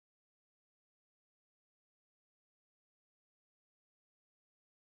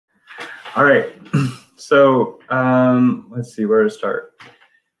All right. So let's see where to start.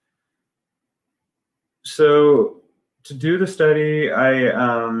 So to do the study,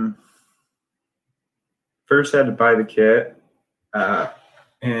 I first had to buy the kit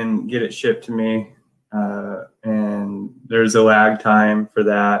and get it shipped to me. And there's a lag time for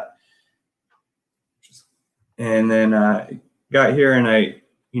that. And then got here and I,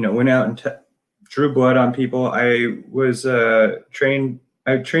 went out and drew blood on people. I was trained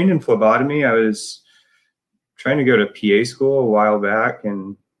in phlebotomy. I was trying to go to PA school a while back,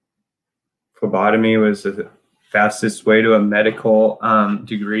 and phlebotomy was the fastest way to a medical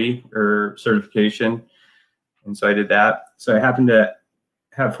degree or certification. And so I did that. So I happened to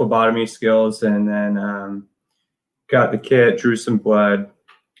have phlebotomy skills, and then got the kit, drew some blood,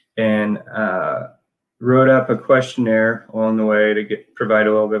 and wrote up a questionnaire along the way to provide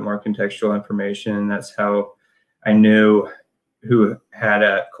a little bit more contextual information. And that's how I knew who had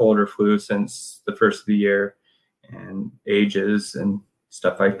a cold or flu since the first of the year, and ages and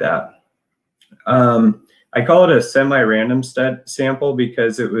stuff like that. I call it a semi-random sample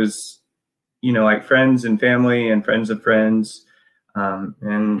because it was, like friends and family and friends of friends.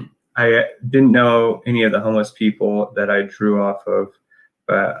 And I didn't know any of the homeless people that I drew off of,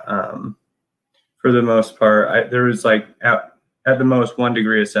 but for the most part, there was like at the most 1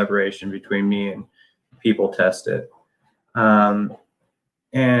 degree of separation between me and people tested. And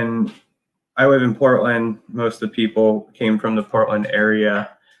I live in Portland. Most of the people came from the Portland area.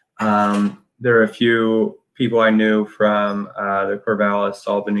 There are a few people I knew from the Corvallis,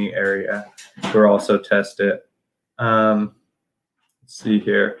 Albany area who were also tested. Let's see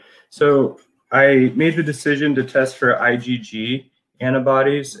here. So I made the decision to test for IgG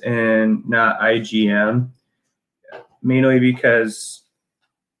antibodies and not IgM, mainly because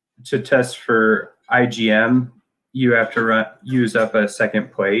to test for IgM, you have to use up a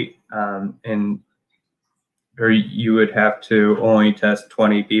second plate, or you would have to only test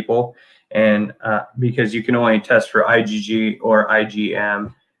 20 people. And because you can only test for IgG or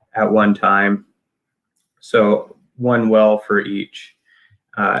IgM at one time, so one well for each.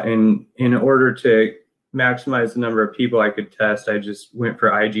 And in order to maximize the number of people I could test, I just went for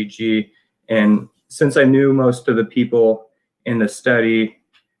IgG. And since I knew most of the people in the study,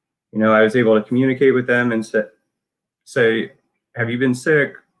 I was able to communicate with them and say, have you been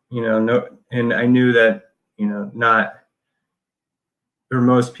sick? No. And I knew that,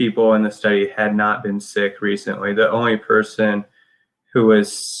 most people in the study had not been sick recently. The only person who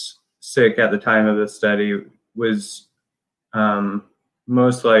was sick at the time of the study was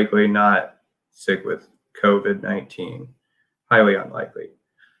most likely not sick with COVID-19, highly unlikely,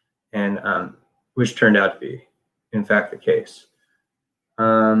 and which turned out to be, in fact, the case.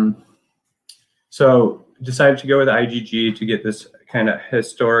 So decided to go with IgG to get this kind of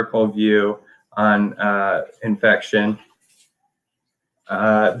historical view on infection.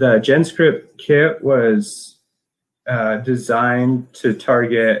 The GenScript kit was designed to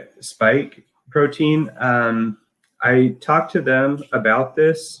target spike protein. I talked to them about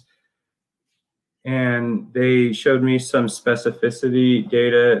this, and they showed me some specificity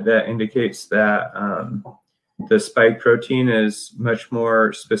data that indicates that the spike protein is much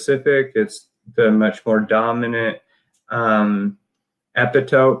more specific. It's the much more dominant epitope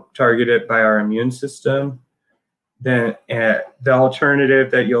targeted by our immune system. Then the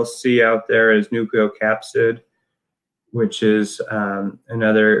alternative that you'll see out there is nucleocapsid, which is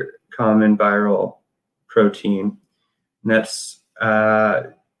another common viral protein. And that's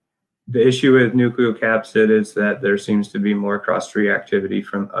the issue with nucleocapsid is that there seems to be more cross-reactivity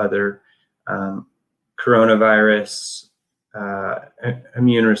from other coronavirus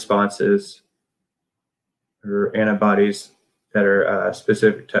immune responses or antibodies that are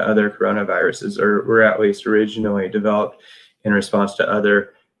specific to other coronaviruses, or were at least originally developed in response to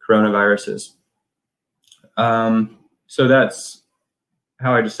other coronaviruses. So that's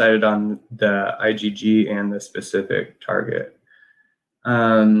how I decided on the IgG and the specific target.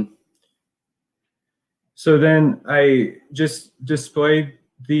 So then I just displayed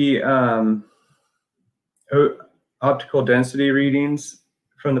the optical density readings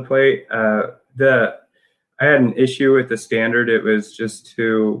from the plate. I had an issue with the standard. It was just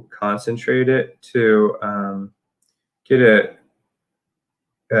to concentrate it to get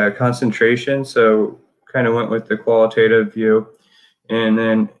a concentration. So kind of went with the qualitative view. And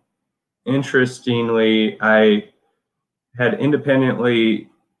then interestingly, I had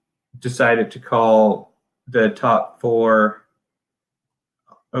independently decided to call the top 4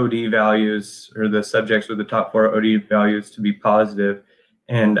 OD values, or the subjects with the top 4 OD values, to be positive.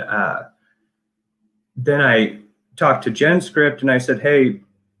 And then I talked to GenScript and I said, hey,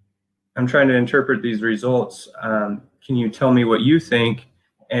 I'm trying to interpret these results. Can you tell me what you think?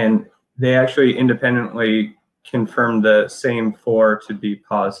 And they actually independently confirmed the same 4 to be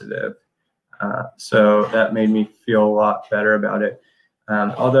positive. So that made me feel a lot better about it.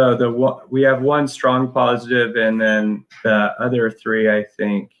 Although we have 1 strong positive, and then the other 3, I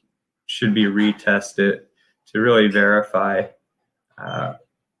think, should be retested to really verify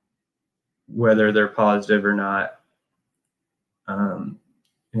whether they're positive or not.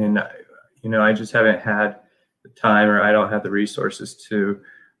 And I just haven't had the time, or I don't have the resources to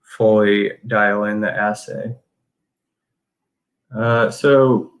fully dial in the assay.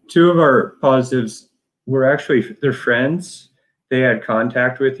 So 2 of our positives were actually, they're friends. They had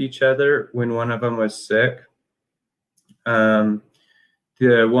contact with each other when one of them was sick. The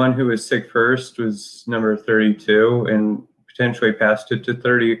one who was sick first was number 32 and potentially passed it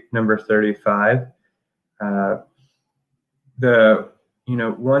to number 35.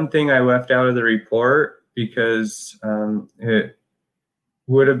 One thing I left out of the report because it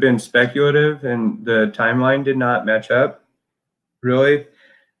would have been speculative and the timeline did not match up really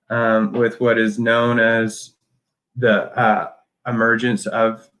with what is known as the emergence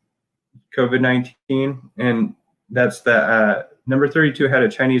of COVID-19. And that's the number 32 had a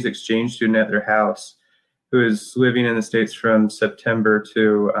Chinese exchange student at their house who is living in the States from September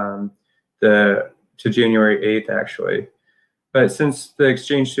to January 8th, actually. But since the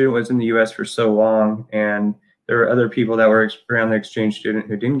exchange student was in the US for so long, and there were other people that were around the exchange student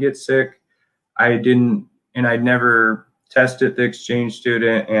who didn't get sick, I'd never tested the exchange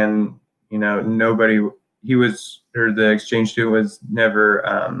student, and the exchange student was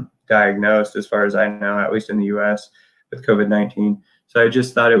never diagnosed, as far as I know, at least in the US, with COVID-19. So I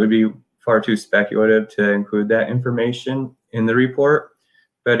just thought it would be far too speculative to include that information in the report,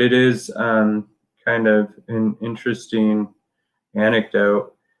 but it is kind of an interesting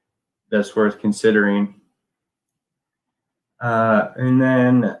anecdote that's worth considering. And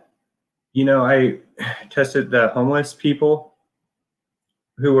then, I tested the homeless people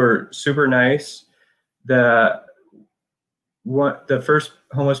who were super nice. The first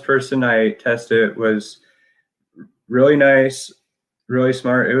homeless person I tested was really nice, really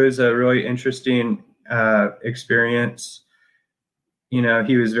smart. It was a really interesting experience.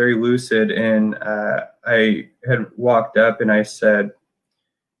 He was very lucid, and I had walked up and I said,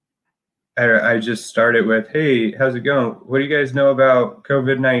 I just started with, "Hey, how's it going? What do you guys know about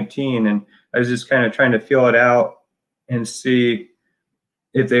COVID-19?" And I was just kind of trying to feel it out and see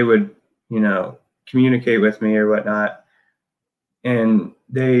if they would, communicate with me or whatnot. And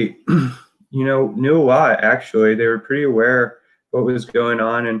they, knew a lot, actually. They were pretty aware what was going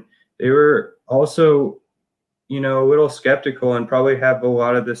on, and they were also a little skeptical and probably have a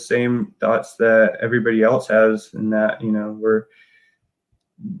lot of the same thoughts that everybody else has, and that we're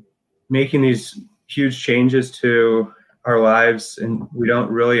making these huge changes to our lives and we don't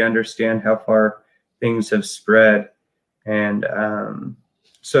really understand how far things have spread. And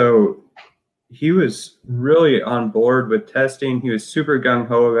so he was really on board with testing. He was super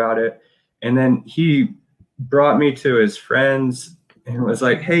gung-ho about it. And then he brought me to his friends and was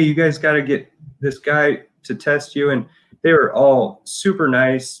like, "Hey, you guys got to get this guy to test you." And they were all super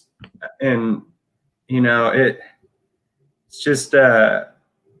nice. And it's just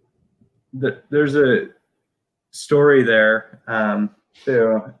there's a story there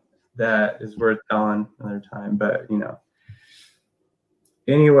too that is worth telling another time. But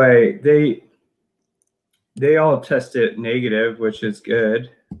anyway, they all tested negative, which is good,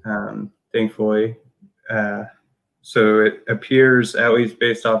 thankfully. So it appears, at least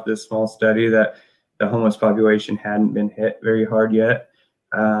based off this small study, that the homeless population hadn't been hit very hard yet.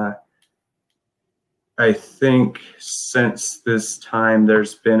 I think since this time,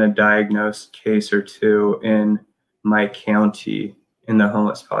 there's been a diagnosed case or 2 in my county in the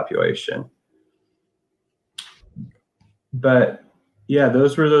homeless population. But yeah,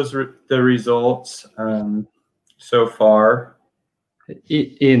 those were the results so far.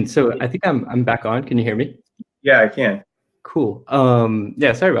 Ian, so I think I'm back on. Can you hear me? Yeah, I can. Cool.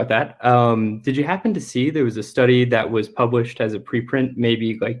 Yeah, sorry about that. Did you happen to see there was a study that was published as a preprint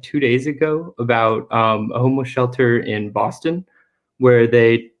maybe like 2 days ago about a homeless shelter in Boston where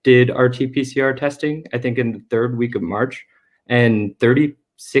they did RT-PCR testing, I think in the 3rd week of March, and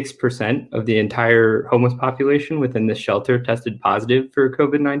 36% of the entire homeless population within this shelter tested positive for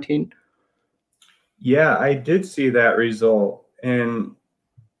COVID-19? Yeah, I did see that result, and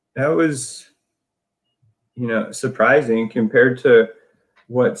that was surprising compared to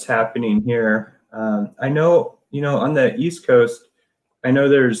what's happening here. I know, on the East Coast, I know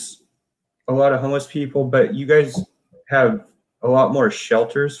there's a lot of homeless people, but you guys have a lot more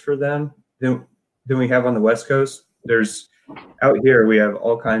shelters for them than we have on the West Coast. There's out here, we have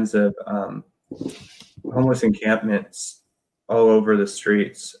all kinds of homeless encampments all over the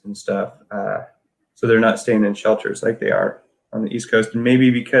streets and stuff. So they're not staying in shelters like they are on the East Coast. And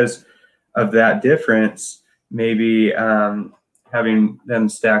maybe because of that difference, maybe having them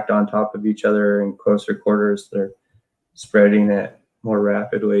stacked on top of each other in closer quarters, they're spreading it more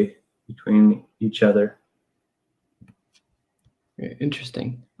rapidly between each other.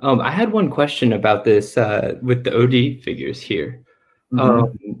 Interesting. I had one question about this with the OD figures here.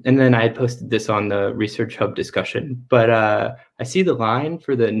 And then I had posted this on the ResearchHub discussion, but I see the line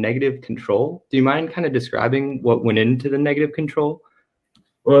for the negative control. Do you mind kind of describing what went into the negative control?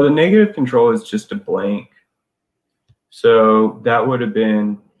 Well, the negative control is just a blank. So that would have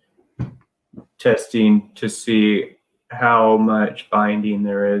been testing to see how much binding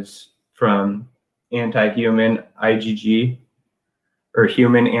there is from anti-human IgG or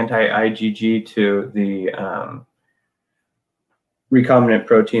human anti-IgG to the recombinant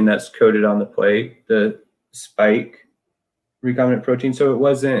protein that's coded on the plate, the spike recombinant protein. So it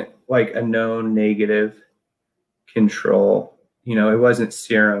wasn't like a known negative control. You know, it wasn't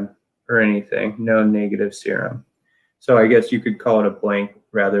serum or anything, no negative serum. So I guess you could call it a blank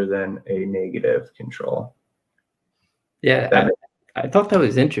rather than a negative control. Yeah, I thought that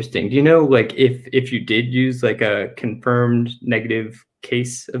was interesting. Do you know, like, if you did use like a confirmed negative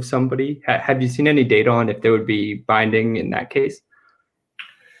case of somebody, have you seen any data on if there would be binding in that case?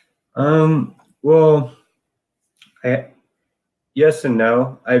 Well, yes and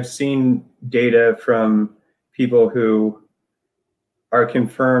no. I've seen data from people who are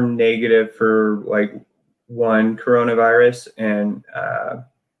confirmed negative for like one coronavirus and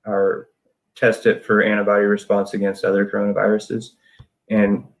are tested for antibody response against other coronaviruses,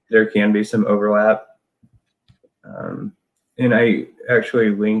 and there can be some overlap. And I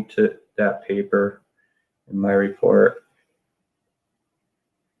actually linked to that paper in my report.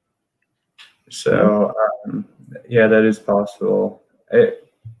 So yeah, that is possible.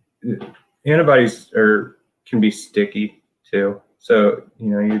 Antibodies can be sticky too. So, you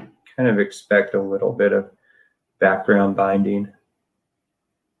know, you kind of expect a little bit of background binding.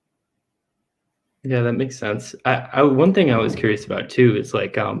 Yeah, that makes sense. One thing I was curious about too is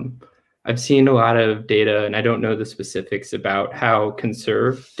like I've seen a lot of data, and I don't know the specifics about how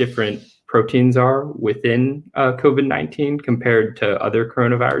conserved different proteins are within COVID-19 compared to other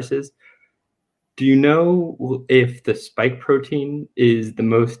coronaviruses. Do you know if the spike protein is the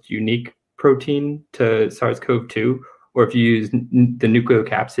most unique protein to SARS-CoV-2, or if you use the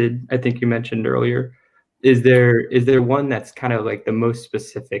nucleocapsid, I think you mentioned earlier? Is there one that's kind of like the most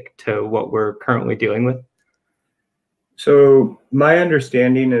specific to what we're currently dealing with? So my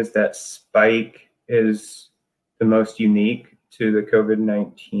understanding is that spike is the most unique to the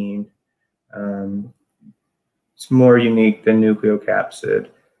COVID-19. It's more unique than nucleocapsid.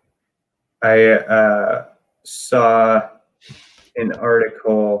 I saw an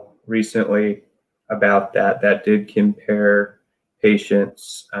article recently about that did compare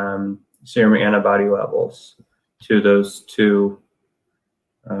patients' serum antibody levels to those two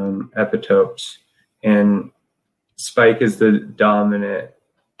epitopes, and spike is the dominant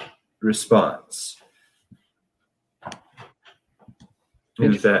response.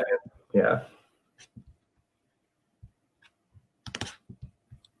 Is that, yeah.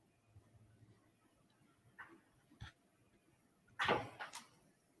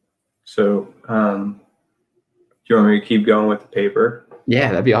 So, do you want me to keep going with the paper?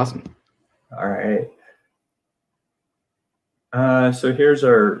 Yeah, that'd be awesome. All right. So here's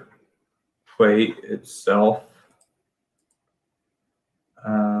our plate itself.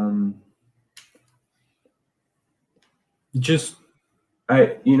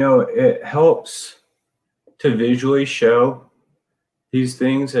 It helps to visually show these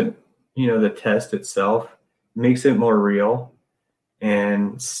things, and, you know, the test itself makes it more real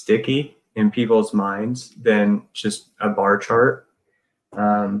and sticky in people's minds than just a bar chart.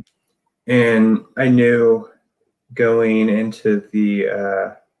 And I knew going into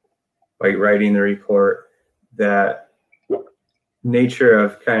the writing the report that nature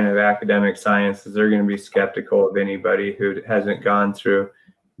of kind of academic science is they're going to be skeptical of anybody who hasn't gone through,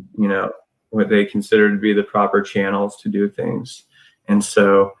 you know, what they consider to be the proper channels to do things. And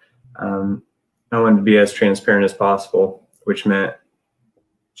so I wanted to be as transparent as possible, which meant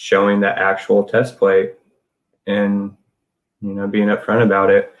showing the actual test plate and, you know, being upfront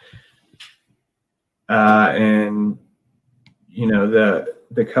about it. And, you know,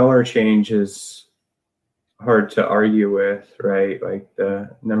 the color change is hard to argue with, right? Like the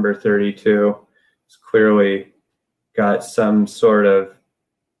number 32 is clearly got some sort of,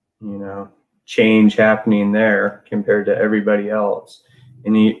 change happening there compared to everybody else.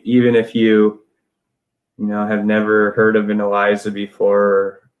 And even if you, have never heard of an ELISA before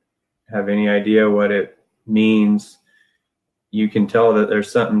or have any idea what it means, you can tell that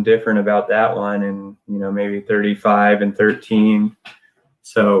there's something different about that one and, maybe 35 and 13.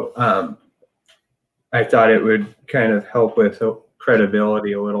 So I thought it would kind of help with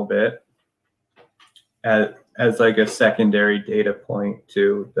credibility a little bit as like a secondary data point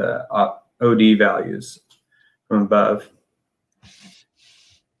to the OD values from above.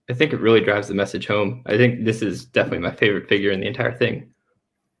 I think it really drives the message home. I think this is definitely my favorite figure in the entire thing.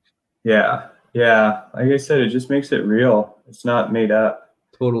 Yeah. Like I said, it just makes it real. It's not made up.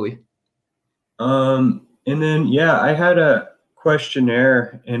 Totally. And then, I had a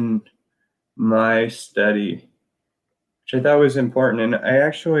questionnaire in my study, which I thought was important. And I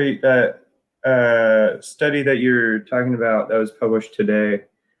actually, that study that you're talking about that was published today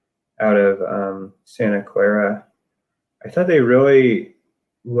out of Santa Clara, I thought they really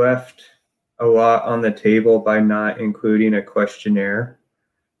left a lot on the table by not including a questionnaire.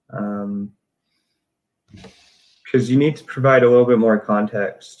 Because you need to provide a little bit more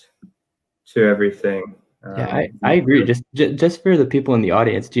context to everything. Yeah, I agree. Just for the people in the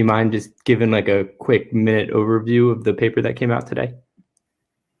audience, do you mind just giving like a quick minute overview of the paper that came out today?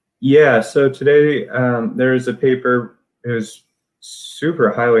 Yeah, so today there's a paper. It was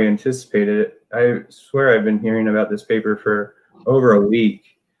super highly anticipated. I swear I've been hearing about this paper for over a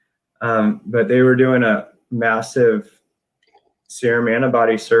week, but they were doing a massive serum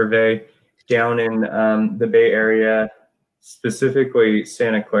antibody survey down in the Bay Area, specifically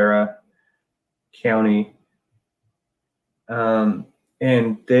Santa Clara County.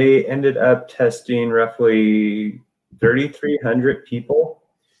 And they ended up testing roughly 3,300 people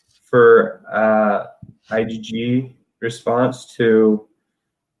for IgG response to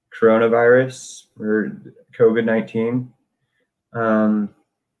coronavirus or COVID-19.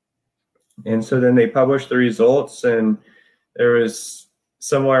 And so then they published the results, and there was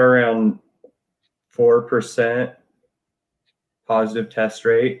somewhere around 4% positive test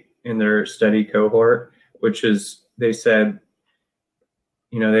rate in their study cohort, which is, they said,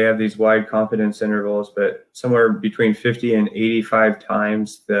 they have these wide confidence intervals, but somewhere between 50 and 85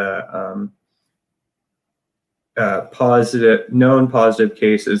 times the known positive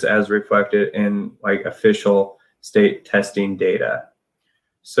cases as reflected in like official state testing data.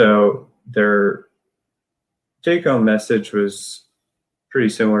 So their take-home message was pretty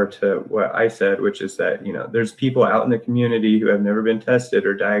similar to what I said, which is that, there's people out in the community who have never been tested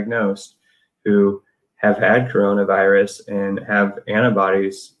or diagnosed who have had coronavirus and have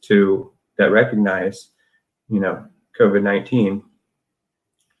antibodies that recognize, COVID-19.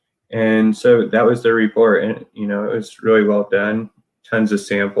 And so that was the report, and, it was really well done. Tons of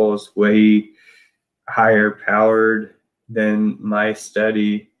samples, way higher powered than my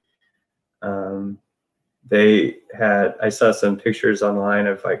study. I saw some pictures online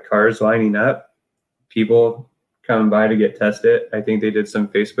of like cars lining up, people coming by to get tested. I think they did some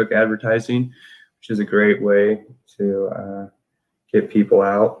Facebook advertising, which is a great way to get people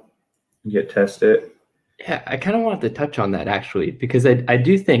out and get tested. Yeah, I kind of wanted to touch on that actually, because I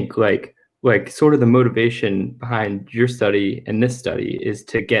do think like sort of the motivation behind your study and this study is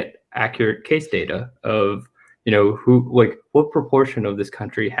to get accurate case data of, what proportion of this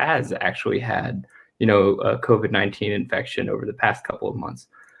country has actually had, a COVID-19 infection over the past couple of months.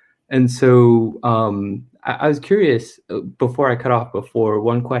 And so I was curious, before I cut off before,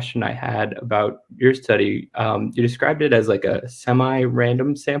 one question I had about your study, you described it as like a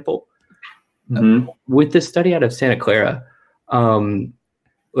semi-random sample. Mm-hmm. With this study out of Santa Clara, I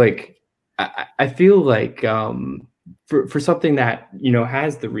feel like for something that,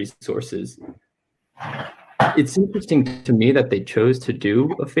 has the resources, it's interesting to me that they chose to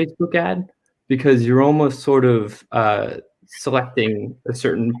do a Facebook ad, because you're almost sort of selecting a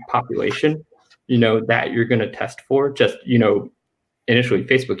certain population, that you're going to test for, just, initially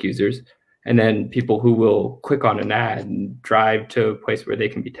Facebook users, and then people who will click on an ad and drive to a place where they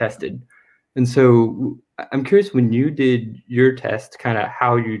can be tested. And so I'm curious, when you did your test, kind of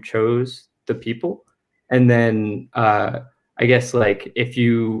how you chose the people, and then I guess like if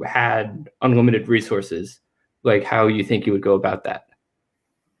you had unlimited resources, like how you think you would go about that.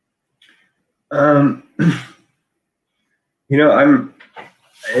 I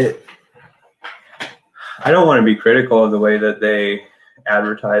don't want to be critical of the way that they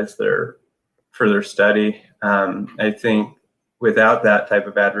advertise for their study. I think without that type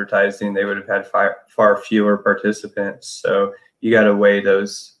of advertising, they would have had far fewer participants. So you got to weigh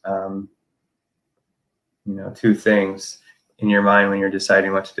those two things in your mind when you're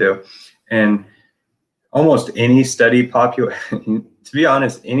deciding what to do. And almost any study to be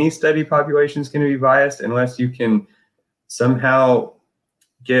honest, any study population is going to be biased unless you can somehow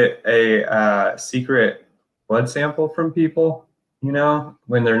get a secret blood sample from people,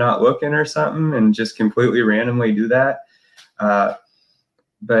 when they're not looking or something, and just completely randomly do that.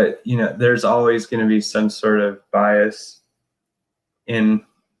 But there's always going to be some sort of bias in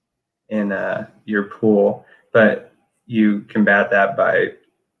your pool, but you combat that by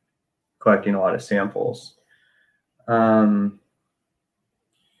collecting a lot of samples.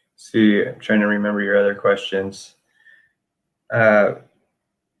 See, I'm trying to remember your other questions.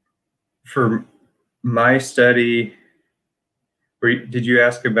 For my study, did you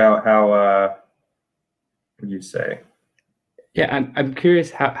ask about how, what did you say? Yeah, I'm curious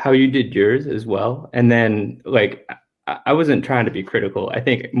how you did yours as well. And then like, I wasn't trying to be critical. I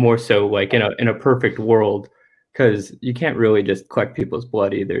think more so like in a perfect world, because you can't really just collect people's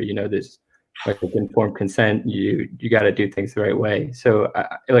blood either. There's like with informed consent, you got to do things the right way. So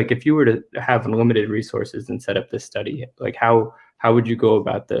like if you were to have unlimited resources and set up this study, like how would you go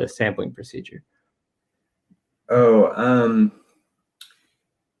about the sampling procedure? So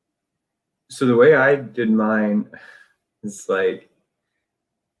the way I did mine is like,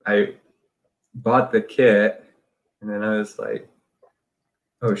 I bought the kit and then I was like,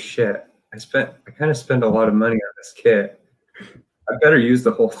 oh shit, I kind of spent a lot of money on this kit. I better use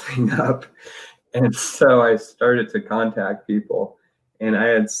the whole thing up. And so I started to contact people, and I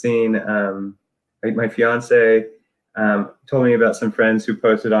had seen, like my fiance told me about some friends who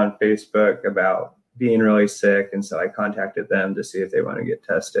posted on Facebook about being really sick. And so I contacted them to see if they want to get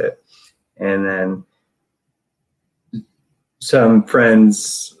tested. And then some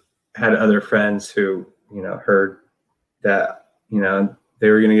friends had other friends who, heard that, they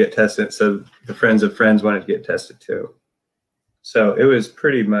were going to get tested. So the friends of friends wanted to get tested too. So it was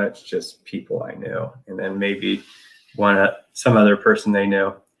pretty much just people I knew, and then maybe some other person they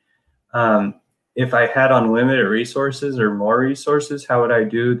knew. If I had unlimited resources or more resources, how would I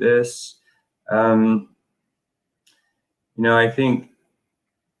do this? I think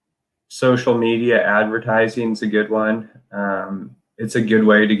social media advertising is a good one. It's a good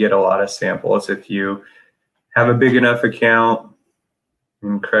way to get a lot of samples if you have a big enough account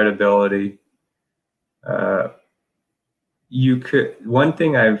and credibility. One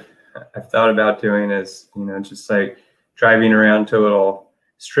thing I've thought about doing is, just like driving around to little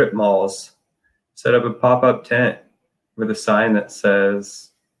strip malls, set up a pop-up tent with a sign that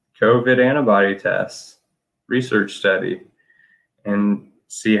says COVID antibody tests, research study, and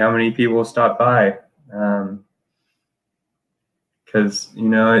see how many people stop by. Because,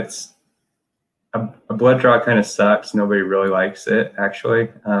 it's a blood draw kind of sucks. Nobody really likes it, actually.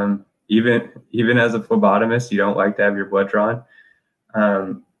 Even as a phlebotomist, you don't like to have your blood drawn.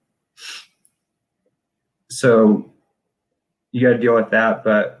 So you got to deal with that,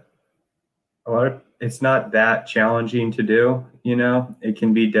 but it's not that challenging to do. It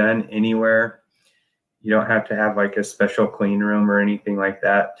can be done anywhere. You don't have to have like a special clean room or anything like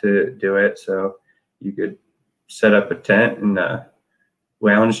that to do it. So you could set up a tent and a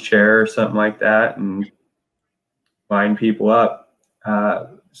lounge chair or something like that and line people up.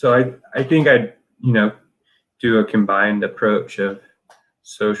 So I think I'd, do a combined approach of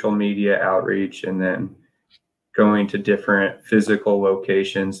social media outreach and then going to different physical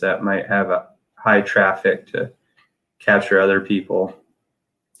locations that might have a high traffic to capture other people.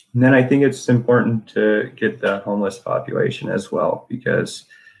 And then I think it's important to get the homeless population as well, because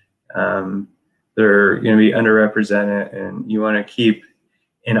they're going to be underrepresented, and you want to keep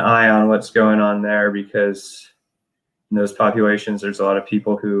an eye on what's going on there, because in those populations, there's a lot of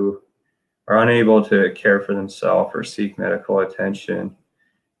people who are unable to care for themselves or seek medical attention.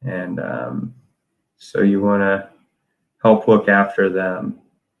 And so you want to help look after them.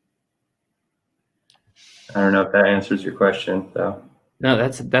 I don't know if that answers your question, though. No,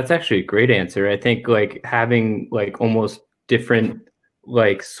 that's actually a great answer. I think like having like almost different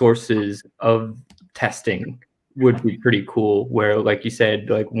like sources of testing would be pretty cool, where like you said,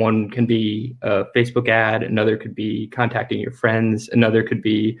 like one can be a Facebook ad, another could be contacting your friends, another could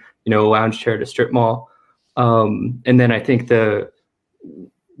be, a lounge chair at a strip mall. And then I think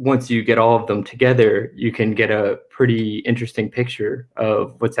once you get all of them together, you can get a pretty interesting picture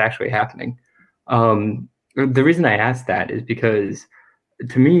of what's actually happening. The reason I asked that is because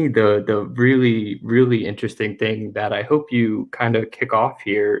to me, the really, really interesting thing that I hope you kind of kick off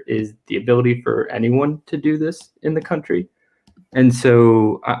here is the ability for anyone to do this in the country. And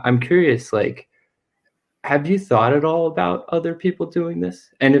so I'm curious, like, have you thought at all about other people doing this?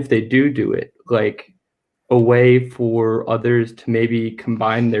 And if they do it, like, a way for others to maybe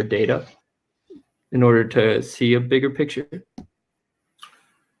combine their data in order to see a bigger picture?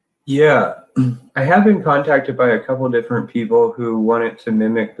 Yeah, I have been contacted by a couple of different people who wanted to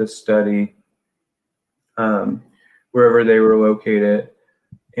mimic the study wherever they were located,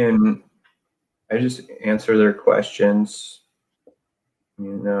 and I just answer their questions.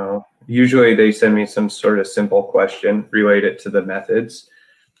 Usually they send me some sort of simple question related to the methods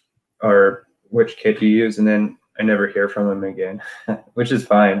or which kit you use, and then I never hear from them again, which is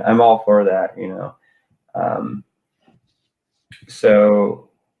fine. I'm all for that, So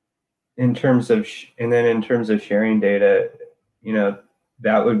in terms of sharing data,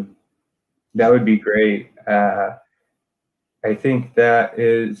 that would be great. I think that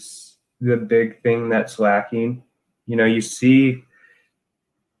is the big thing that's lacking. You see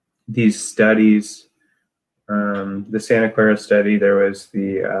these studies, the Santa Clara study, there was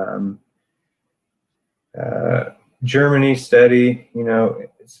the Germany study,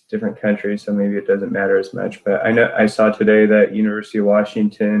 it's a different country, so maybe it doesn't matter as much, but I saw today that University of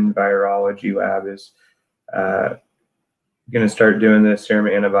Washington virology lab is going to start doing the serum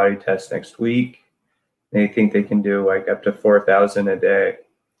antibody test next week. They think they can do like up to 4,000 a day.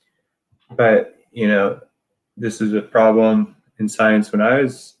 But, this is a problem in science when I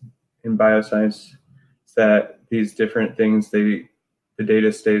was in bioscience, that these different things, the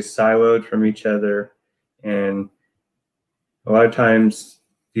data stays siloed from each other. And a lot of times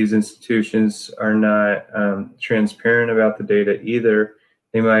these institutions are not transparent about the data either.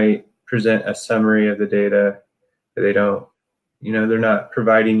 They might present a summary of the data, but they don't, they're not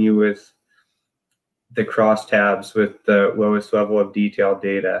providing you with the crosstabs with the lowest level of detailed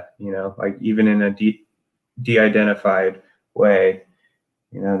data, like even in a de-identified way,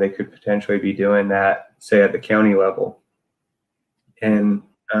 they could potentially be doing that, say at the county level. And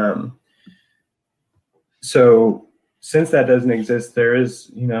so since that doesn't exist, there is,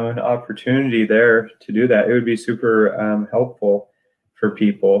 an opportunity there to do that. It would be super helpful for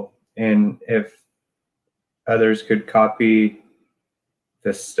people. And if others could copy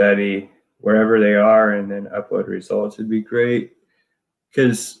the study wherever they are and then upload results, it'd be great.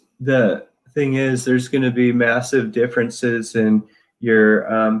 Because the thing is, there's going to be massive differences in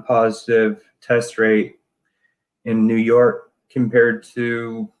your positive test rate in New York compared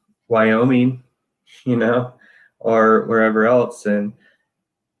to Wyoming, or wherever else. And,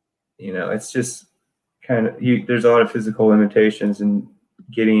 it's just kind of, there's a lot of physical limitations in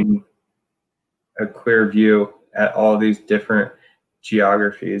getting a clear view at all these different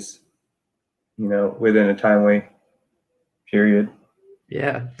geographies, within a timely period.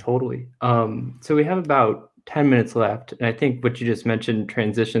 Yeah, totally. So we have about 10 minutes left. And I think what you just mentioned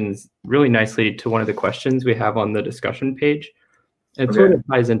transitions really nicely to one of the questions we have on the discussion page. It sort of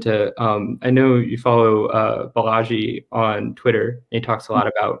ties into, I know you follow Balaji on Twitter. And he talks a lot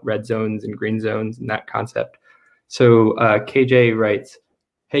about red zones and green zones and that concept. So KJ writes,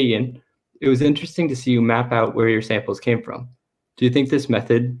 "Hey Ian, it was interesting to see you map out where your samples came from. Do you think this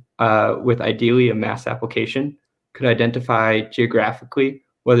method, with ideally a mass application, could identify geographically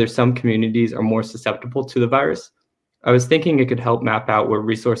whether some communities are more susceptible to the virus? I was thinking it could help map out where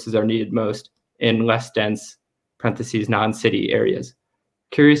resources are needed most in less dense (non-city) areas.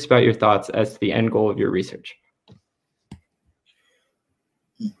 Curious about your thoughts as to the end goal of your research."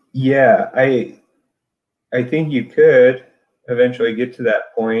 Yeah, I think you could eventually get to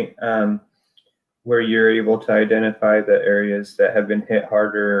that point where you're able to identify the areas that have been hit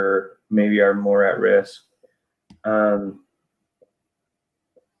harder or maybe are more at risk. When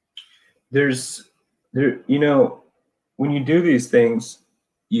you do these things,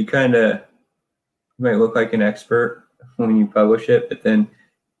 you might look like an expert when you publish it, but then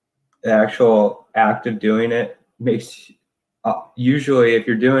the actual act of doing it makes, usually if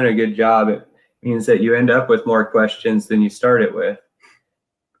you're doing a good job, it means that you end up with more questions than you started with.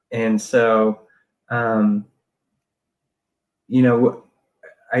 And so, I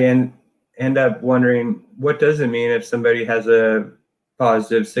end up wondering, what does it mean if somebody has a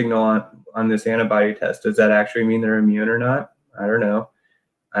positive signal on this antibody test? Does that actually mean they're immune or not? I don't know.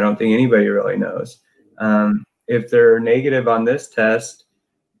 I don't think anybody really knows. If they're negative on this test,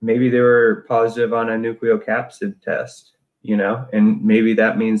 maybe they were positive on a nucleocapsid test, and maybe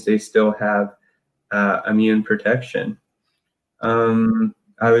that means they still have immune protection.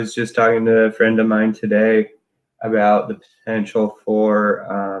 I was just talking to a friend of mine today about the potential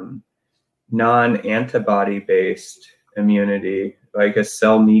for non-antibody based immunity, like a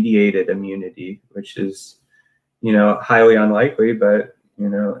cell-mediated immunity, which is, highly unlikely, but,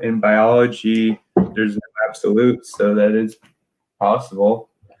 in biology, there's no absolute, so that is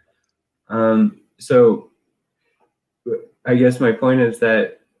possible. So I guess my point is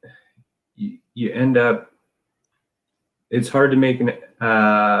that you end up, it's hard to make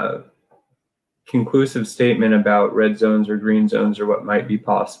an conclusive statement about red zones or green zones or what might be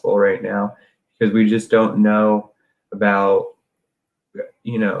possible right now, because we just don't know about,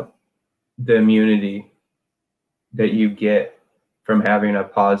 you know, the immunity that you get from having a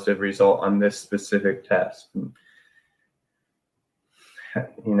positive result on this specific test. You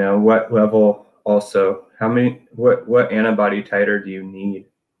know, what level also, what antibody titer do you need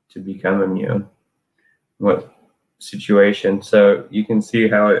to become immune? What situation? So you can see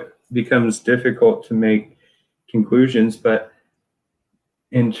how it becomes difficult to make conclusions. But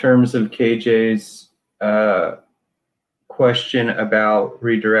in terms of KJ's question about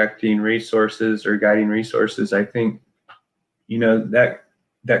redirecting resources or guiding resources, I think, you know,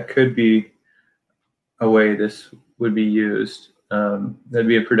 that could be a way this would be used. That'd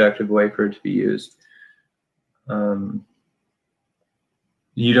be a productive way for it to be used.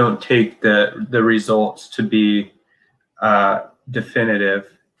 You don't take the results to be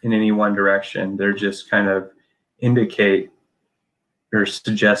definitive in any one direction. They're just kind of indicate or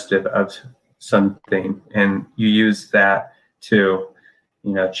suggestive of something, and you use that to,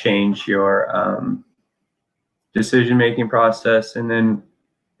 you know, change your decision-making process. And then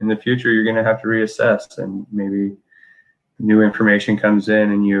in the future, you're going to have to reassess, and maybe new information comes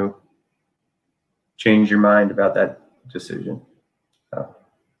in and you change your mind about that decision. So.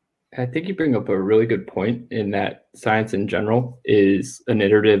 I think you bring up a really good point in that science in general is an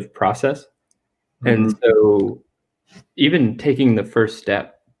iterative process. Mm-hmm. And so even taking the first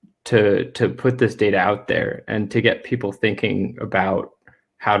step to put this data out there and to get people thinking about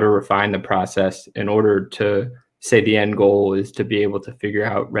how to refine the process in order to say the end goal is to be able to figure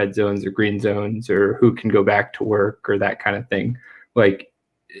out red zones or green zones or who can go back to work or that kind of thing. Like,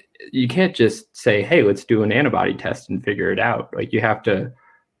 you can't just say, hey, let's do an antibody test and figure it out. Like, you have to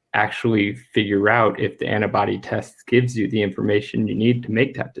actually figure out if the antibody test gives you the information you need to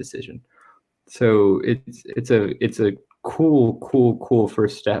make that decision. So it's a cool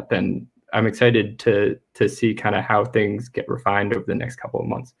first step, and I'm excited to see kind of how things get refined over the next couple of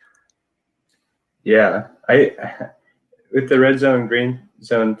months. Yeah, with the red zone, green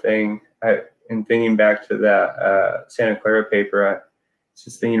zone thing, and thinking back to that Santa Clara paper, I was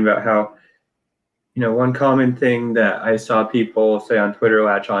just thinking about how, you know, one common thing that I saw people say on Twitter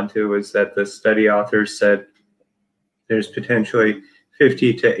latch onto was that the study authors said there's potentially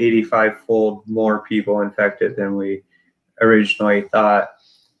 50 to 85-fold more people infected than we originally thought.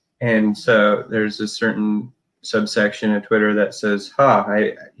 And so there's a certain subsection of Twitter that says,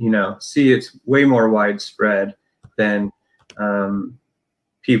 see, it's way more widespread than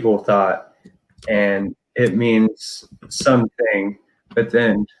people thought. And it means something, but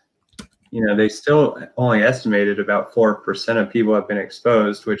then, you know, they still only estimated about 4% of people have been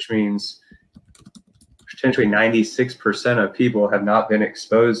exposed, which means potentially 96% of people have not been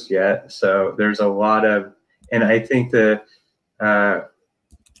exposed yet. So there's a lot of, and I think the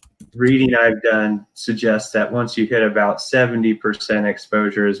reading I've done suggests that once you hit about 70%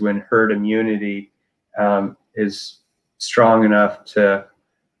 exposure is when herd immunity is strong enough to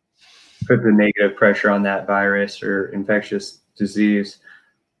put the negative pressure on that virus or infectious disease.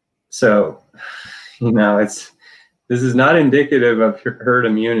 So, you know, this is not indicative of herd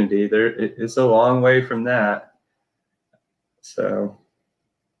immunity. It's a long way from that. So,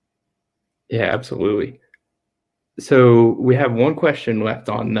 yeah, absolutely. So we have one question left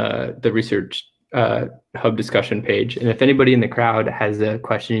on the Research Hub discussion page, and if anybody in the crowd has a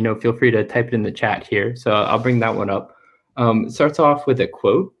question, you know, feel free to type it in the chat here. So I'll bring that one up. It starts off with a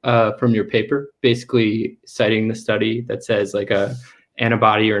quote from your paper, basically citing the study that says like a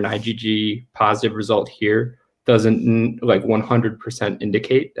antibody or an IgG positive result here doesn't like 100%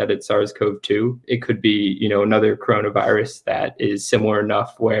 indicate that it's SARS-CoV-2. It could be, you know, another coronavirus that is similar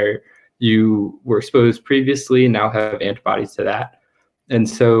enough where you were exposed previously and now have antibodies to that. And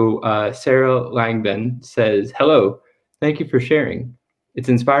so Sarah Langben says, hello, thank you for sharing. It's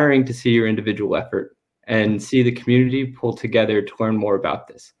inspiring to see your individual effort and see the community pull together to learn more about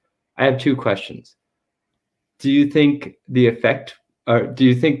this. I have two questions. Do you think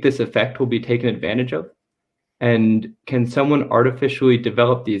this effect will be taken advantage of? And can someone artificially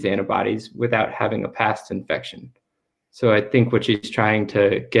develop these antibodies without having a past infection? So I think what she's trying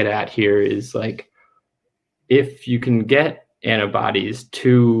to get at here is like, if you can get antibodies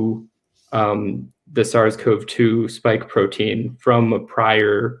to the SARS-CoV-2 spike protein from a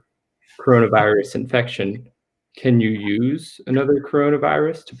prior coronavirus infection, can you use another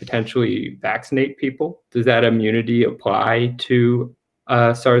coronavirus to potentially vaccinate people? Does that immunity apply to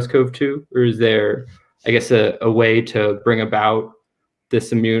SARS-CoV-2, or is there I guess, a way to bring about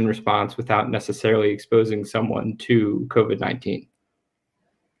this immune response without necessarily exposing someone to COVID-19?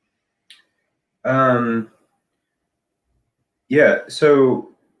 Yeah,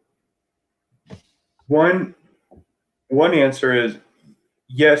 so one answer is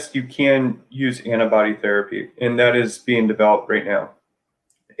yes, you can use antibody therapy, and that is being developed right now.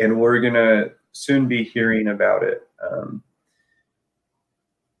 And we're going to soon be hearing about it.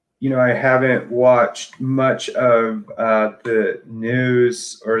 I haven't watched much of the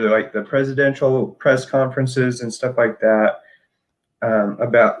news or like the presidential press conferences and stuff like that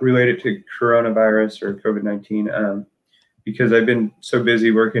about related to coronavirus or COVID-19 because I've been so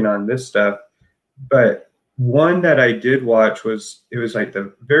busy working on this stuff. But one that I did watch was like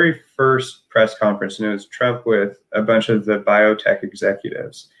the very first press conference, and it was Trump with a bunch of the biotech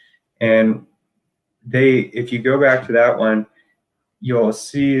executives. And if you go back to that one, you'll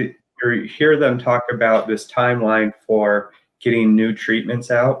see or hear them talk about this timeline for getting new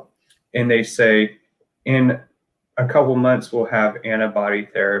treatments out. And they say, in a couple months, we'll have antibody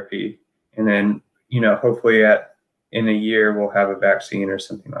therapy. And then, hopefully in a year, we'll have a vaccine or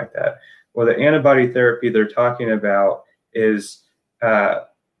something like that. Well, the antibody therapy they're talking about is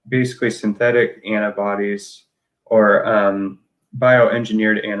basically synthetic antibodies or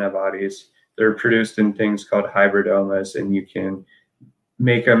bioengineered antibodies. They're produced in things called hybridomas, and you can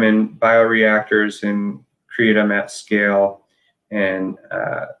make them in bioreactors and create them at scale. And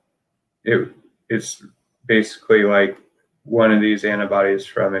it's basically like one of these antibodies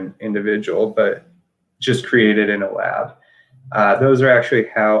from an individual, but just created in a lab. Those are actually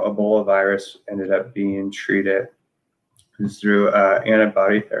how Ebola virus ended up being treated, is through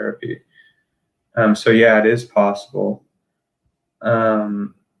antibody therapy. So yeah, it is possible.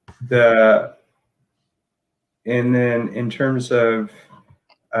 And then in terms of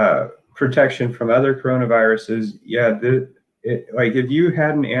protection from other coronaviruses, yeah, like if you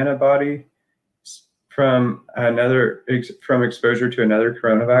had an antibody from exposure to another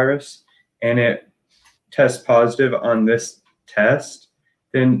coronavirus and it tests positive on this test,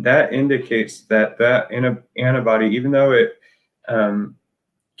 then that indicates that antibody, even though it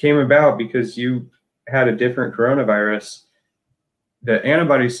came about because you had a different coronavirus, the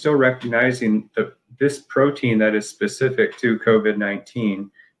antibody is still recognizing this protein that is specific to COVID-19.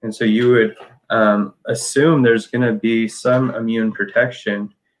 And so you would assume there's going to be some immune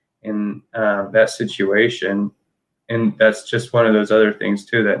protection in that situation. And that's just one of those other things,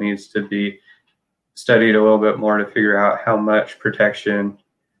 too, that needs to be studied a little bit more to figure out how much protection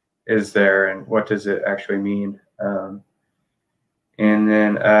is there and what does it actually mean. And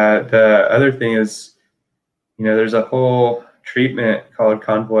then the other thing is, there's a whole treatment called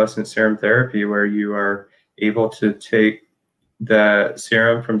convalescent serum therapy where you are able to take the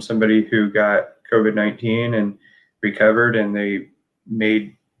serum from somebody who got COVID-19 and recovered, and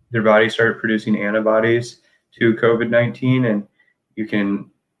their body started producing antibodies to COVID-19, and you can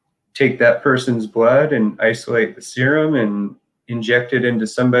take that person's blood and isolate the serum and inject it into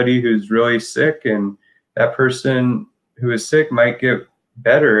somebody who's really sick, and that person who is sick might get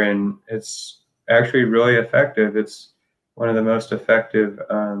better, and it's actually really effective. It's one of the most effective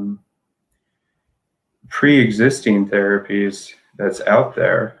pre-existing therapies that's out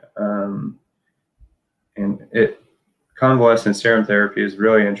there. And convalescent serum therapy is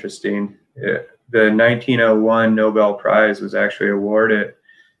really interesting. The 1901 Nobel Prize was actually awarded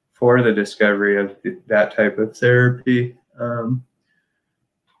for the discovery of that type of therapy.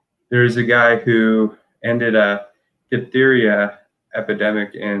 There's a guy who ended a diphtheria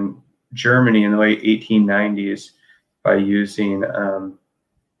epidemic in Germany in the late 1890s by using,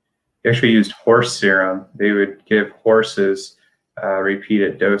 they actually used horse serum. They would give horses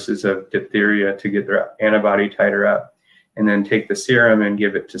repeated doses of diphtheria to get their antibody titer up, and then take the serum and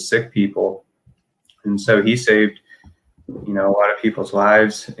give it to sick people. And so he saved, a lot of people's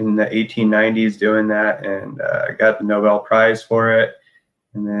lives in the 1890s doing that, and got the Nobel Prize for it.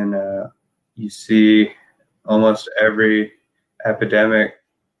 And then you see almost every epidemic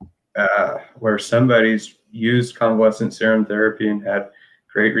where somebody's used convalescent serum therapy and had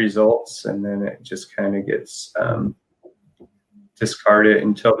great results, and then it just kind of gets discarded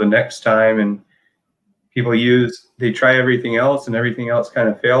until the next time. And people they try everything else, and everything else kind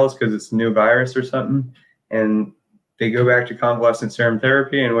of fails because it's a new virus or something, and they go back to convalescent serum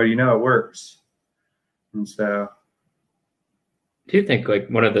therapy, and what do you know, it works. And so, do you think like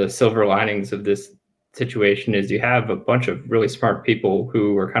one of the silver linings of this situation is you have a bunch of really smart people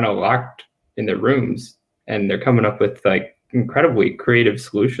who are kind of locked in their rooms, and they're coming up with like incredibly creative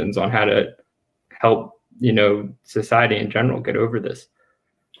solutions on how to help, society in general get over this?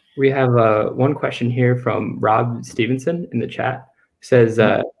 We have one question here from Rob Stevenson in the chat. It says,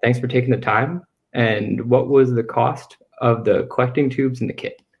 thanks for taking the time. And what was the cost of the collecting tubes and the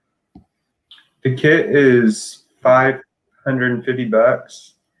kit? The kit is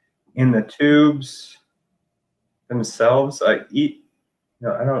 $550. In the tubes themselves, I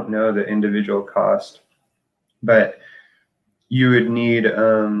don't know the individual cost, but you would need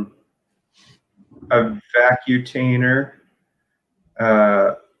a vacutainer,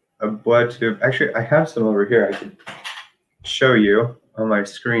 a blood tube. Actually, I have some over here. I could show you on my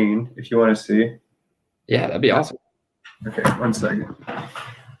screen if you want to see. Yeah, that'd be awesome. Okay, 1 second.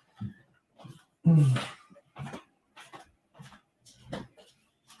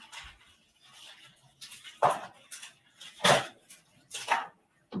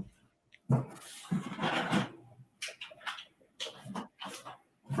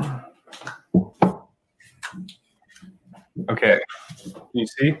 Okay, can you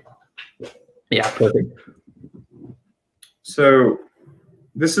see? Yeah, perfect. So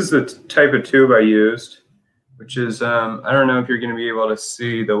this is the type of tube I used, which is, I don't know if you're going to be able to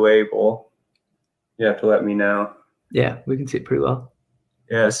see the label. You have to let me know. Yeah, we can see it pretty well.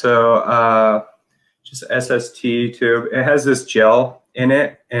 Yeah, so just SST tube. It has this gel in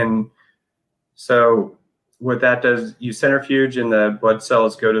it. And so what that does, you centrifuge and the blood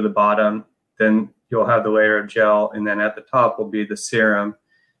cells go to the bottom. Then you'll have the layer of gel. And then at the top will be the serum.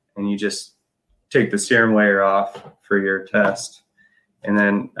 And you just take the serum layer off for your test. And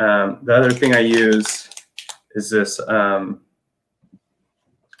then the other thing I use is this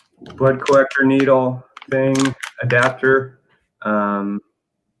blood collector needle thing, adapter.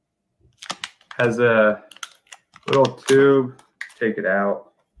 Has a little tube. Take it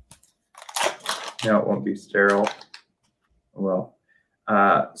out. Now it won't be sterile. Well,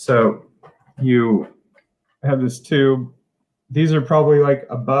 so you have this tube. These are probably like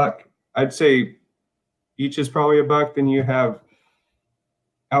 $1. I'd say each is probably $1. Then you have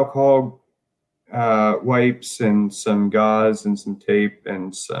alcohol wipes and some gauze and some tape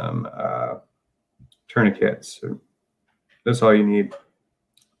and some tourniquets. So that's all you need.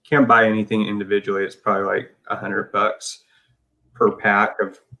 Can't buy anything individually. It's probably like $100 per pack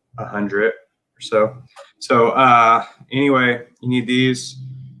of 100 or so. So anyway, you need these.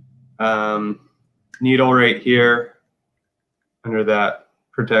 Needle right here under that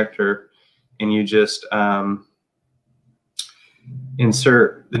protector, and you just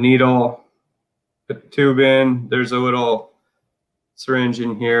insert the needle, put the tube in. There's a little syringe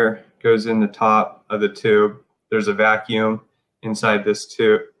in here, goes in the top of the tube. There's a vacuum inside this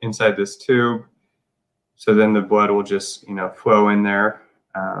tube. So then the blood will just, flow in there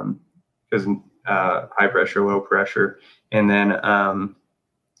because high pressure, low pressure, and then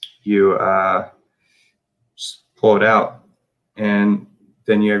you just pull it out, and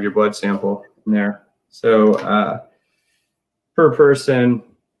then you have your blood sample in there. So per person,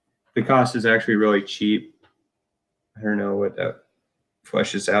 the cost is actually really cheap. I don't know what that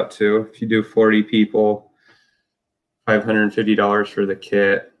fleshes out to. If you do 40 people, $550 for the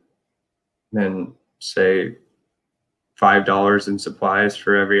kit, then say $5 in supplies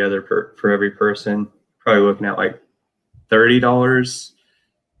for every person. Probably looking at like $30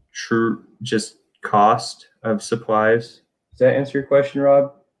 true just cost of supplies. Does that answer your question,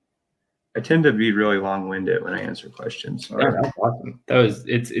 Rob? I tend to be really long-winded when I answer questions. Yeah, that's awesome.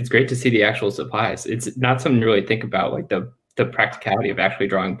 It's great to see the actual supplies. It's not something to really think about, like the practicality of actually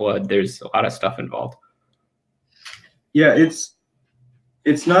drawing blood. There's a lot of stuff involved. Yeah, it's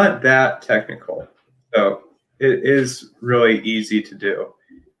not that technical. So it is really easy to do.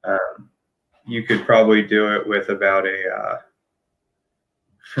 You could probably do it with about a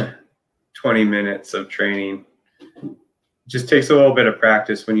 20 minutes of training. Just takes a little bit of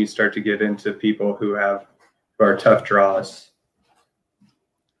practice when you start to get into people who are tough draws.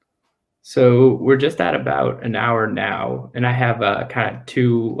 So we're just at about an hour now, and I have kind of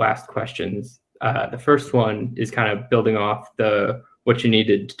two last questions. The first one is kind of building off what you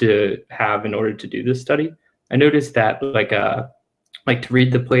needed to have in order to do this study. I noticed that like to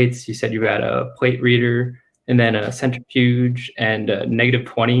read the plates, you said you had a plate reader and then a centrifuge and a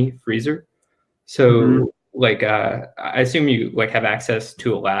 -20 freezer. So I assume you have access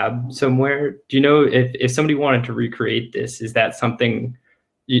to a lab somewhere. Do you know if somebody wanted to recreate this, is that something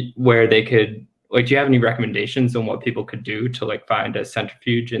where they could, do you have any recommendations on what people could do to find a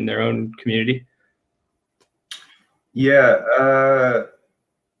centrifuge in their own community? Yeah,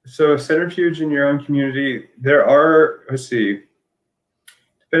 so a centrifuge in your own community, there are, let's see,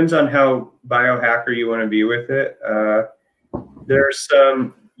 depends on how biohacker you want to be with it. There's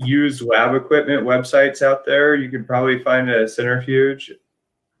some used lab equipment websites out there. You could probably find a centrifuge.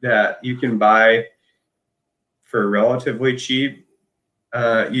 that you can buy for relatively cheap.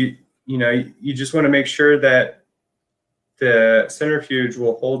 You just want to make sure that the centrifuge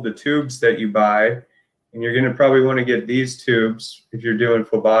will hold the tubes that you buy, and you're going to probably want to get these tubes if you're doing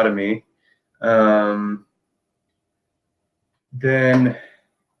phlebotomy. Then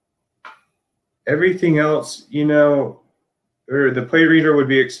everything else, or the plate reader would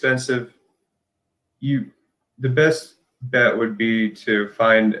be expensive. The best bet would be to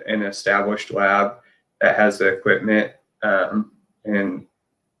find an established lab that has the equipment, and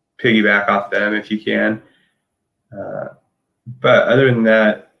piggyback off them if you can. But other than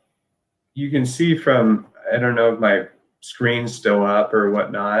that, you can see from, I don't know if my screen's still up or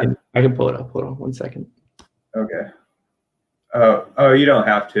whatnot. I can pull it up. Hold on 1 second. Okay. Oh, you don't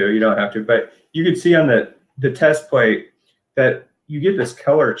have to. But you can see on the test plate that you get this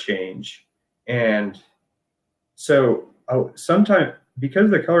color change. And so sometimes, because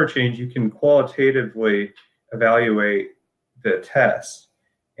of the color change, you can qualitatively evaluate the test.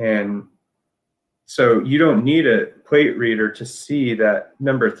 And so you don't need a plate reader to see that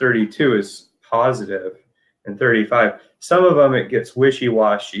number 32 is positive and 35. Some of them, it gets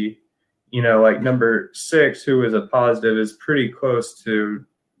wishy-washy. Like number 6, who is a positive, is pretty close to,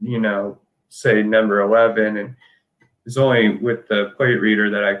 say number 11. And it's only with the plate reader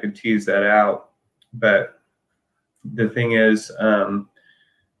that I could tease that out. But the thing is,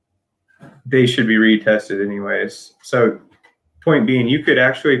 they should be retested anyways. So point being, you could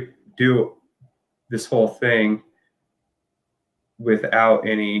actually do this whole thing without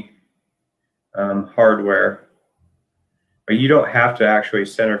any hardware. But you don't have to actually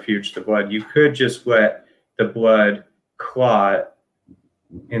centrifuge the blood. You could just let the blood clot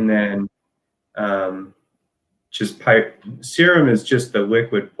and then just pipe. Serum is just the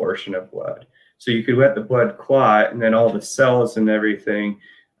liquid portion of blood. So you could let the blood clot, and then all the cells and everything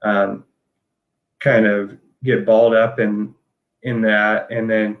kind of get balled up in that, and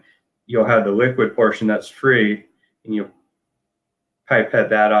then you'll have the liquid portion that's free, and you'll pipette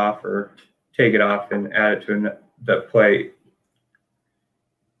that off or take it off and add it to the plate.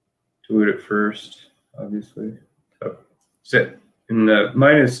 Dilute it first, obviously. So in the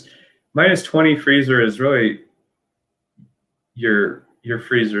minus 20 freezer is really your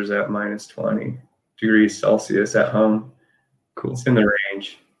freezer's at minus 20 degrees Celsius at home. Cool. It's in the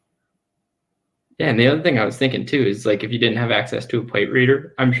range. Yeah, and the other thing I was thinking too is, like, if you didn't have access to a plate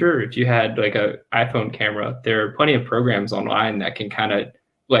reader, I'm sure if you had like a iPhone camera, there are plenty of programs online that can kind of,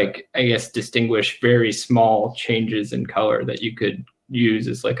 like, I guess, distinguish very small changes in color that you could use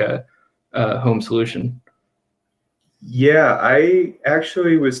as like a home solution. Yeah, I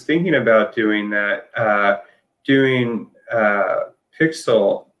actually was thinking about doing that,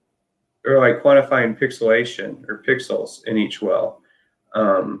 pixel, or like quantifying pixelation or pixels in each well.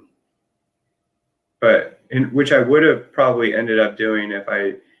 But which I would have probably ended up doing if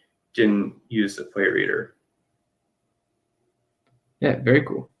I didn't use the plate reader. Yeah, very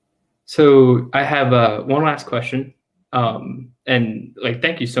cool. So I have one last question. And like,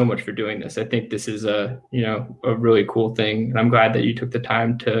 thank you so much for doing this. I think this is a really cool thing. And I'm glad that you took the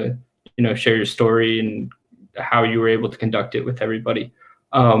time to, share your story and how you were able to conduct it with everybody.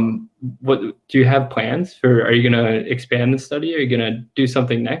 What do you have plans for? Are you going to expand the study? Are you going to do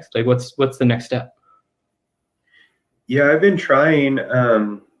something next? Like, what's the next step? Yeah, I've been trying.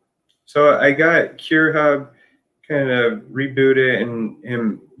 So I got CureHub kind of rebooted, and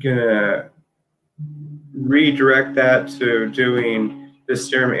am gonna redirect that to doing the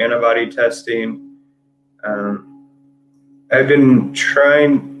serum antibody testing. I've been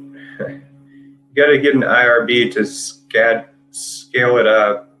trying. Got to get an IRB to scale it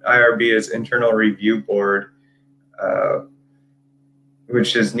up. IRB is Internal Review Board,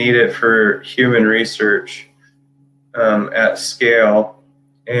 which is needed for human research at scale.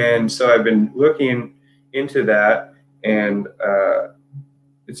 And so I've been looking into that, and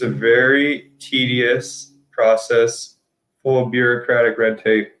it's a very tedious process, full of bureaucratic red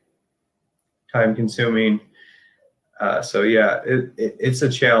tape, time consuming. So yeah, it's a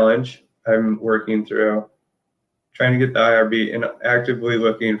challenge I'm working through, trying to get the IRB, and actively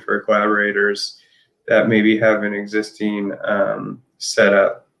looking for collaborators that maybe have an existing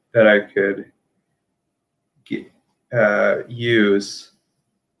setup that I could use.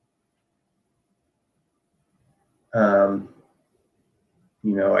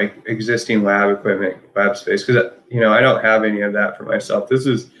 Like existing lab equipment, lab space, because I don't have any of that for myself. This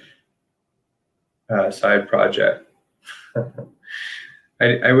is a side project.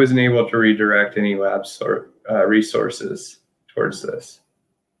 I wasn't able to redirect any lab resources towards this.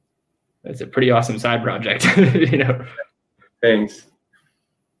 That's a pretty awesome side project. Thanks.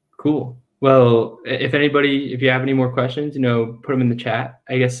 Cool. Well, if you have any more questions, put them in the chat.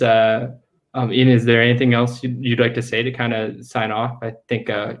 I guess, Ian, is there anything else you'd like to say to kind of sign off? I think,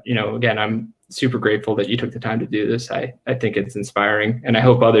 again, I'm super grateful that you took the time to do this. I think it's inspiring, and I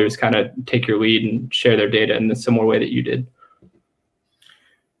hope others kind of take your lead and share their data in a similar way that you did.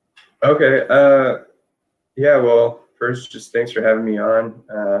 Okay. Yeah, well, first, just thanks for having me on.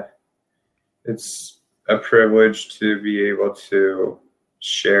 It's a privilege to be able to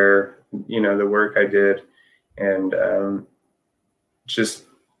share, the work I did, and just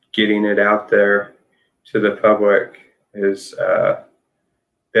getting it out there to the public is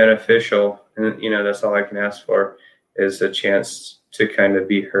beneficial. And, that's all I can ask for, is a chance to kind of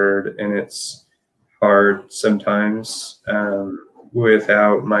be heard. And it's hard sometimes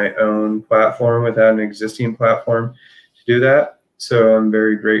without my own platform, without an existing platform to do that. So I'm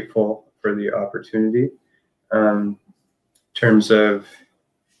very grateful for the opportunity. In terms of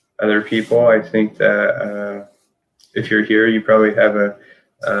other people, I think that if you're here, you probably have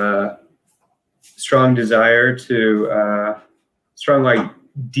a strong desire to, strong like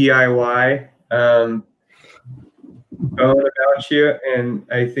DIY bone about you, and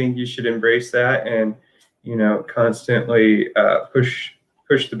I think you should embrace that and constantly push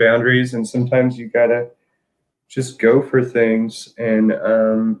the boundaries. And sometimes you gotta just go for things, and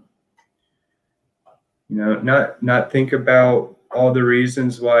not think about all the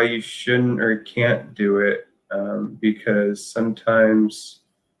reasons why you shouldn't or can't do it, because sometimes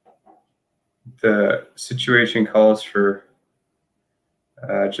the situation calls for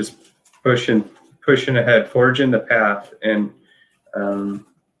just pushing ahead, forging the path, and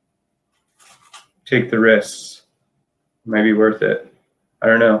take the risks. It might be worth it. I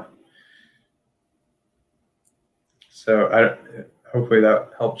don't know. So hopefully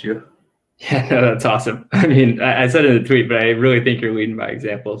that helped you. Yeah, no, that's awesome. I mean, I said in the tweet, but I really think you're leading by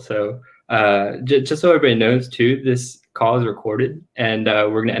example. So just so everybody knows too, this call is recorded, and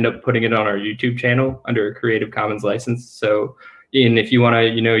we're going to end up putting it on our YouTube channel under a Creative Commons license. So Ian, if you want to,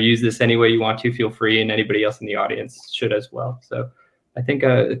 use this any way you want to, feel free, and anybody else in the audience should as well. So I think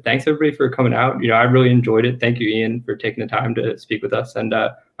thanks everybody for coming out. I really enjoyed it. Thank you, Ian, for taking the time to speak with us, and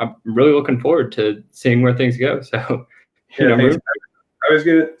I'm really looking forward to seeing where things go. So, I was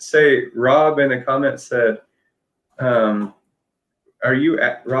gonna say, Rob in the comments said, Rob, are you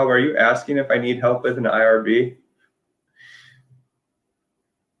asking if I need help with an IRB?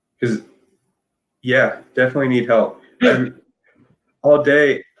 Because, yeah, definitely need help. All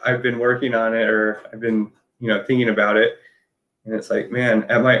day I've been working on it, or I've been, thinking about it. And it's like, man,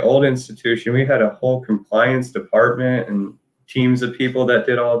 at my old institution, we had a whole compliance department and teams of people that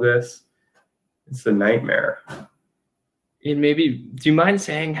did all this. It's a nightmare. And maybe, do you mind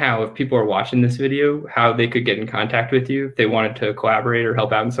saying how, if people are watching this video, how they could get in contact with you if they wanted to collaborate or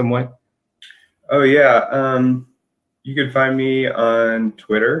help out in some way? Oh, yeah. You could find me on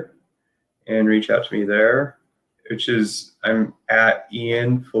Twitter and reach out to me there, which is, I'm at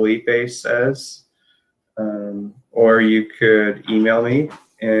Ian Felipe Says. Or you could email me,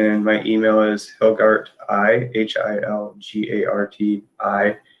 and my email is Hilgart-I, Hilgarti,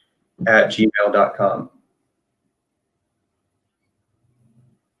 @gmail.com.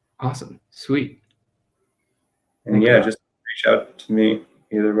 Awesome. Sweet. And yeah, just reach out to me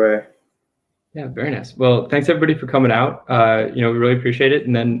either way. Yeah, very nice. Well, thanks everybody for coming out. We really appreciate it,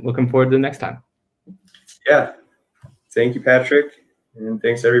 and then looking forward to the next time. Yeah. Thank you, Patrick. And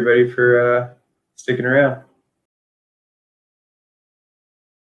thanks everybody for sticking around.